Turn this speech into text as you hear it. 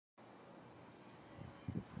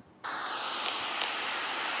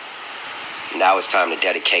Now it's time to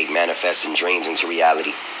dedicate manifesting dreams into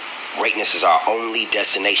reality. Greatness is our only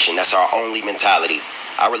destination. That's our only mentality.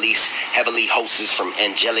 I release heavenly hosts from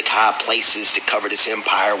angelic high places to cover this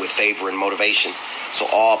empire with favor and motivation. So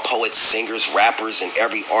all poets, singers, rappers, and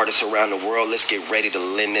every artist around the world, let's get ready to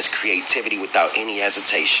lend this creativity without any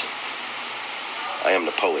hesitation. I am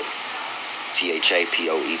the poet. THAPOETSGRAM.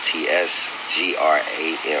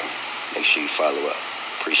 Make sure you follow up.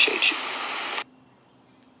 Appreciate you.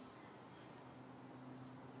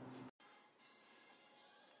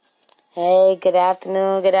 Hey, good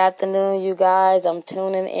afternoon, you guys. I'm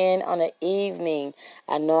tuning in on the evening.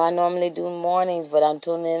 I know I normally do mornings, but I'm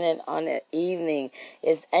tuning in on the evening.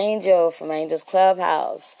 It's Angel from Angel's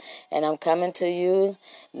Clubhouse, and I'm coming to you.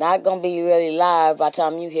 Not going to be really live by the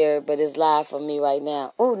time you hear it, but it's live for me right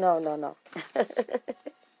now. Oh, no.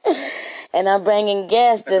 And I'm bringing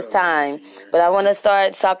guests this time. But I want to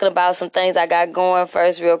start talking about some things I got going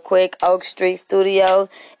first real quick. Oak Street Studio,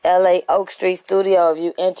 LA Oak Street Studio. If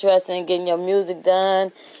you're interested in getting your music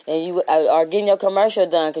done and you are getting your commercial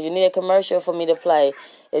done, because you need a commercial for me to play.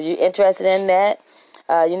 If you're interested in that,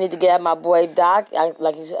 you need to get at my boy Doc.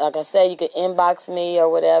 Like I said, you can inbox me or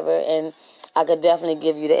whatever, and I could definitely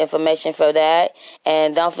give you the information for that.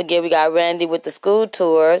 And don't forget, we got Randy with the school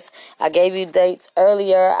tours. I gave you dates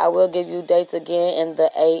earlier. I will give you dates again in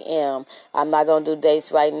the AM. I'm not gonna do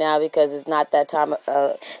dates right now because it's not that time.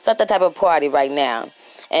 It's not that type of party right now.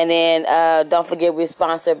 And then don't forget, we're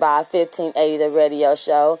sponsored by 1580 The Radio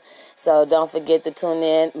Show. So don't forget to tune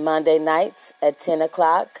in Monday nights at 10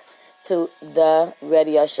 o'clock to The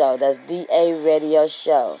Radio Show. That's DA Radio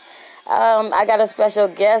Show. I got a special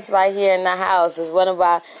guest right here in the house. It's one of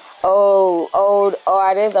our old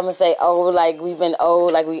artists. I'm going to say old like we've been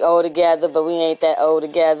old, like we old together, but we ain't that old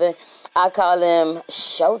together. I call him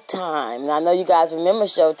Showtime. And I know you guys remember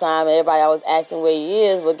Showtime. Everybody always asking where he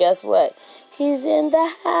is, but guess what? He's in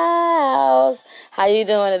the house. How you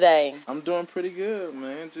doing today? I'm doing pretty good,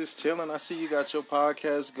 man. Just chilling. I see you got your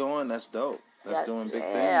podcast going. That's dope. That's doing big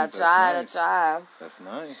things. Yeah, I tried. That's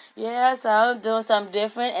nice. Yeah, so I'm doing something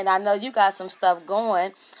different, and I know you got some stuff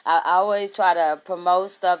going. I always try to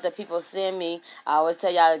promote stuff that people send me. I always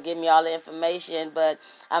tell y'all to give me all the information, but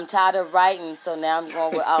I'm tired of writing, so now I'm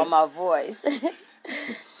going with all my voice.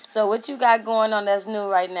 So what you got going on that's new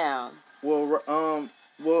right now? Well,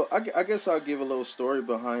 I guess I'll give a little story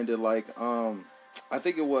behind it. Like, I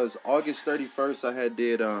think it was August 31st.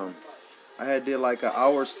 I did like an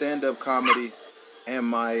hour stand-up comedy in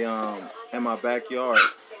my backyard,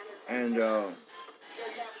 and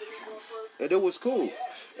it was cool.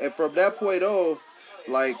 And from that point on,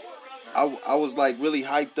 like I was like really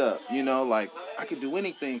hyped up, you know, like I could do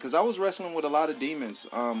anything because I was wrestling with a lot of demons,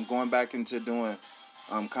 going back into doing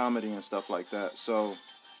comedy and stuff like that. So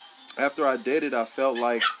after I did it, I felt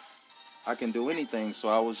like I can do anything. So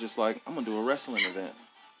I was just like, I'm gonna do a wrestling event.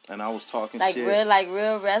 And I was talking like shit. Real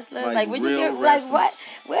wrestlers? Like where'd you get, wrestling. like what?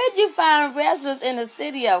 Where'd you find wrestlers in the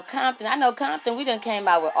city of Compton? I know Compton, we done came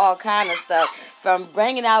out with all kind of stuff. From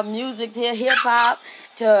bringing out music to hip-hop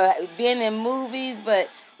to being in movies, but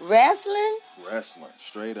wrestling? Wrestling,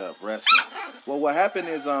 straight up wrestling. Well, what happened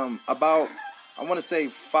is about, I want to say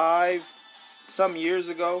 5-some years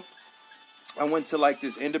ago, I went to like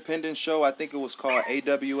this independent show. I think it was called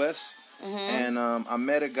AWS. Mm-hmm. And I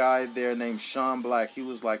met a guy there named Sean Black. He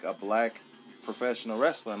was like a black professional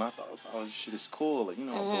wrestler. And I thought, oh, this shit is cool. You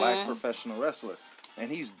know, a black professional wrestler.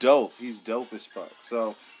 And he's dope. He's dope as fuck.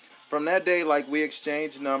 So from that day, like, we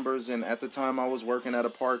exchanged numbers. And at the time I was working at a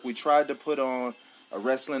park. We tried to put on a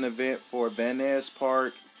wrestling event for Van Ness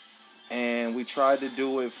Park. And we tried to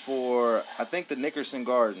do it for, I think, the Nickerson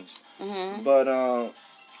Gardens. Mm-hmm. But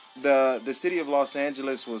the city of Los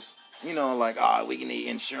Angeles was, you know, like, we need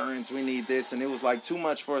insurance, we need this, and it was like too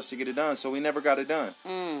much for us to get it done, so we never got it done.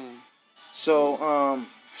 So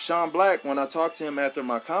Sean Black, when I talked to him after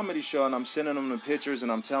my comedy show and I'm sending him the pictures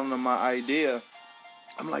and I'm telling him my idea,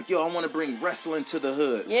 I'm like, yo, I want to bring wrestling to the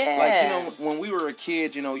hood. Yeah. Like, you know, when we were a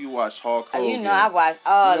kid, you know, you watched Hulk Hogan. You know, I watched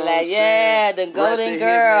all that. Yeah, the Golden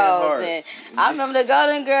Girls. And I remember the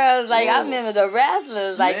Golden Girls. Like, I remember the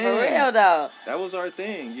wrestlers. Like, man, for real, though. That was our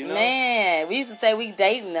thing, you know? Man, we used to say we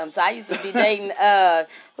dating them. So I used to be dating,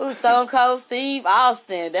 who's Stone Cold Steve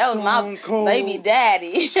Austin. That was my baby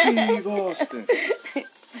daddy. Steve Austin.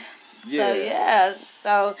 Yeah.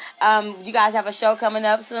 So, you guys have a show coming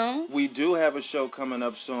up soon? We do have a show coming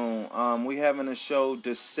up soon. We having a show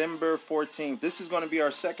December 14th. This is going to be our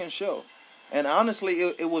second show. And honestly,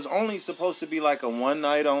 it was only supposed to be like a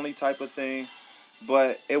one-night only type of thing.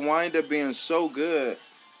 But it wound up being so good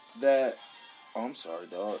that Oh, I'm sorry,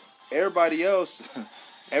 dog. Everybody else,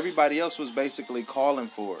 everybody else was basically calling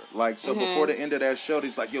for it. Like, so before the end of that show,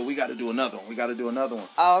 he's like, yo, we got to do another one. We got to do another one.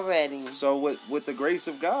 Already. So with the grace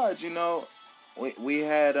of God, you know, we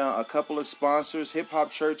had a couple of sponsors. Hip Hop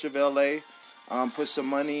Church of L.A. Put some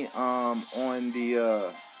money on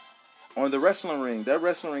the wrestling ring. That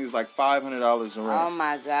wrestling ring is like $500 a ring. Oh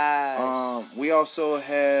my gosh. We also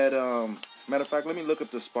had matter of fact, let me look up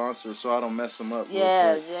the sponsor so I don't mess them up.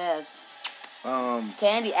 Yes.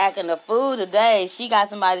 Candy acting the fool today. She got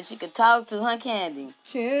somebody she could talk to, huh, Candy?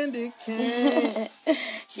 Candy.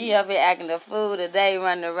 She up here acting the fool today,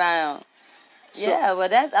 running around. So, yeah, well,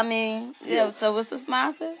 that's, I mean, yeah. So what's the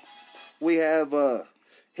sponsors? We have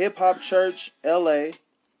Hip Hop Church LA.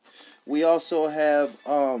 We also have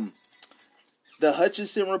the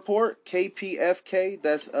Hutchinson Report, KPFK.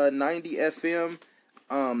 That's 90 FM,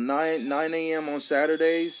 9 a.m. on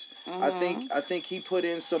Saturdays. I think he put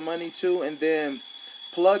in some money too, and then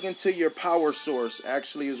Plug Into Your Power Source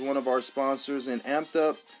actually is one of our sponsors, and Amped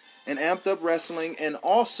Up Wrestling, and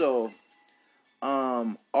also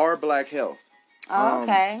Our Black Health. Oh,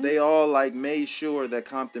 okay. They all like made sure that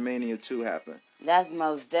Compton Mania 2 happened. That's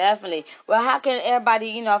most definitely. Well, how can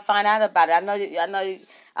everybody, find out about it? I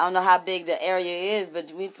don't know how big the area is,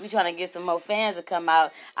 but we trying to get some more fans to come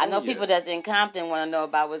out. I know people that's in Compton want to know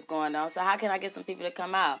about what's going on. So how can I get some people to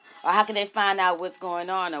come out? Or how can they find out what's going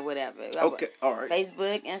on or whatever? Okay, all right.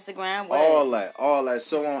 Facebook, Instagram, whatever. All that.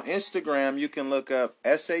 So on Instagram, you can look up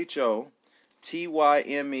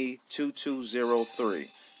SHOTYME2203.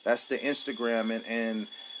 That's the Instagram, and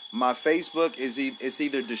my Facebook is it's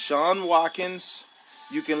either Deshaun Watkins.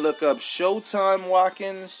 You can look up Showtime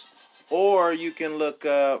Watkins, or you can look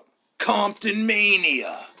up Compton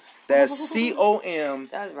Mania. That's COM.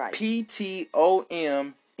 That's right.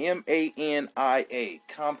 PTOMMANIA.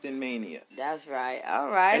 Compton Mania. That's right. All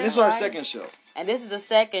right. And this is our second show. And this is the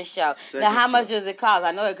second show. Now, how much does it cost?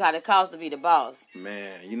 I know it costs to be the boss.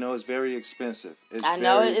 Man, it's very expensive. It's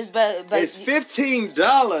but it's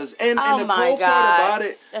 $15. And the cool part about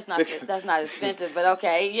it, that's not expensive, but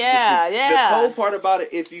okay, yeah. The cool part about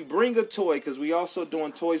it, if you bring a toy, because we also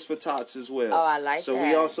doing Toys for Tots as well. Oh, I like that. So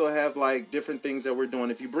we also have like different things that we're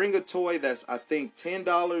doing. If you bring a toy that's I think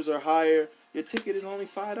 $10 or higher, your ticket is only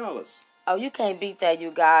 $5. Oh, you can't beat that,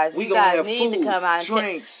 you guys. We you guys have need food, to come out and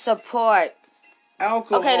drinks, support.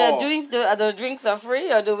 Alcohol. Okay, the drinks are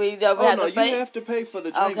free, or do we have to pay? You have to pay for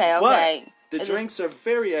the drinks. Okay. But the drinks are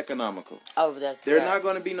very economical. Oh, that's good. They're not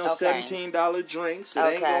going to be no $17 drinks. It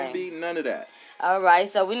ain't going to be none of that. All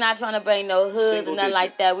right, so we're not trying to bring no hoods or nothing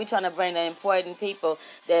like that. We're trying to bring the important people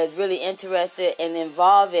that's really interested in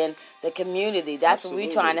involving the community. That's what we're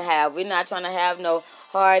trying to have. We're not trying to have no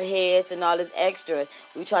hard heads and all this extra.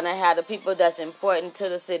 We're trying to have the people that's important to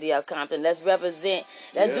the city of Compton. Let's represent.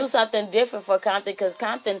 Let's do something different for Compton, because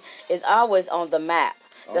Compton is always on the map.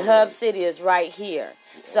 The hub city is right here.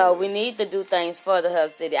 So we need to do things for the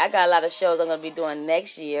hub city. I got a lot of shows I'm going to be doing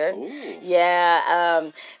next year. Ooh.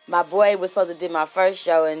 Yeah, my boy was supposed to do my first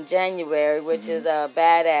show in January, which is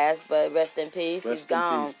badass, but rest in peace. He's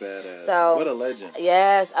gone. Rest in peace, badass. So, what a legend.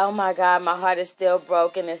 Yes. Oh, my God. My heart is still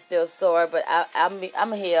broken and still sore, but I'm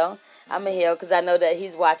a heal. I'm a heal because I know that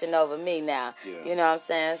he's watching over me now. Yeah. You know what I'm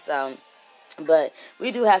saying? So... But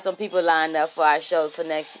we do have some people lined up for our shows for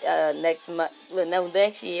next year.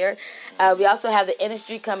 We also have the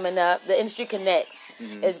industry coming up. The Industry Connects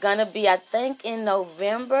is going to be, I think, in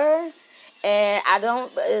November. And I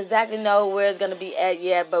don't exactly know where it's going to be at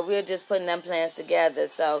yet, but we're just putting them plans together.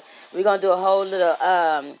 So we're going to do a whole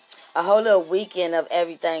little weekend of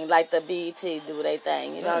everything, like the BET do their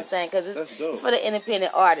thing. You know what I'm saying? Because it's for the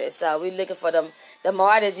independent artists. So we're looking for them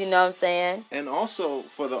artists, you know what I'm saying? And also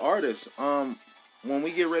for the artists, when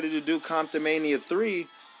we get ready to do Compton Mania 3,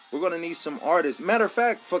 we're going to need some artists. Matter of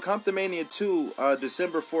fact, for Compton Mania 2,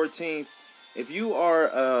 December 14th, if you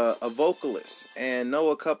are a vocalist and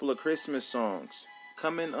know a couple of Christmas songs,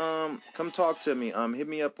 come talk to me. Hit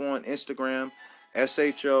me up on Instagram,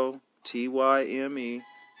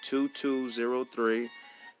 SHOTYME2203,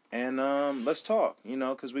 and let's talk,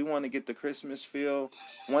 because we want to get the Christmas feel.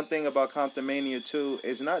 One thing about Compton Mania 2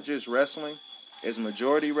 is not just wrestling. It's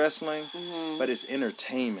majority wrestling, but it's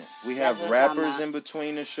entertainment. We have rappers in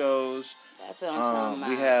between the shows. That's what I'm talking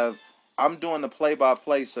about. I'm doing the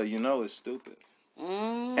play-by-play, so it's stupid.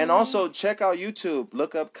 And also, check out YouTube.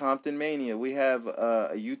 Look up Compton Mania. We have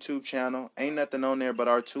a YouTube channel. Ain't nothing on there but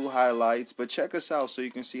our 2 highlights. But check us out so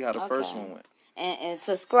you can see how the first one went. And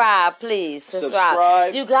subscribe, please.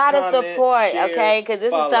 Subscribe, You gotta comment, support, share, okay? Because this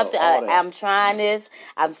is follow, something all that. I'm trying this.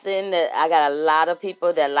 I'm seeing that I got a lot of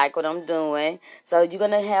people that like what I'm doing. So you're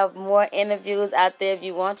gonna have more interviews out there. If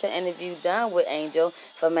you want your interview done with Angel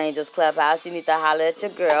from Angel's Clubhouse, you need to holler at your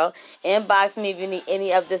girl. Inbox me if you need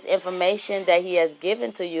any of this information that he has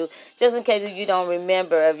given to you, just in case if you don't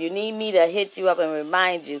remember. If you need me to hit you up and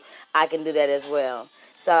remind you, I can do that as well.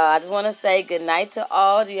 So I just want to say good night to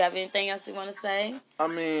all. Do you have anything else you want to say? I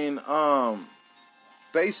mean,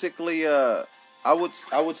 basically, I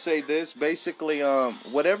would say this. Basically,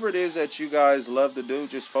 whatever it is that you guys love to do,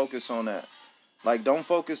 just focus on that. Like, don't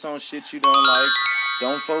focus on shit you don't like.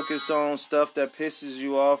 Don't focus on stuff that pisses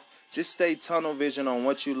you off. Just stay tunnel vision on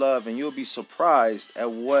what you love, and you'll be surprised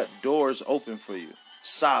at what doors open for you.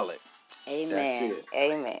 Solid. Amen. That's it.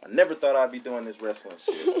 Amen. I never thought I'd be doing this wrestling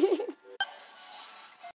shit.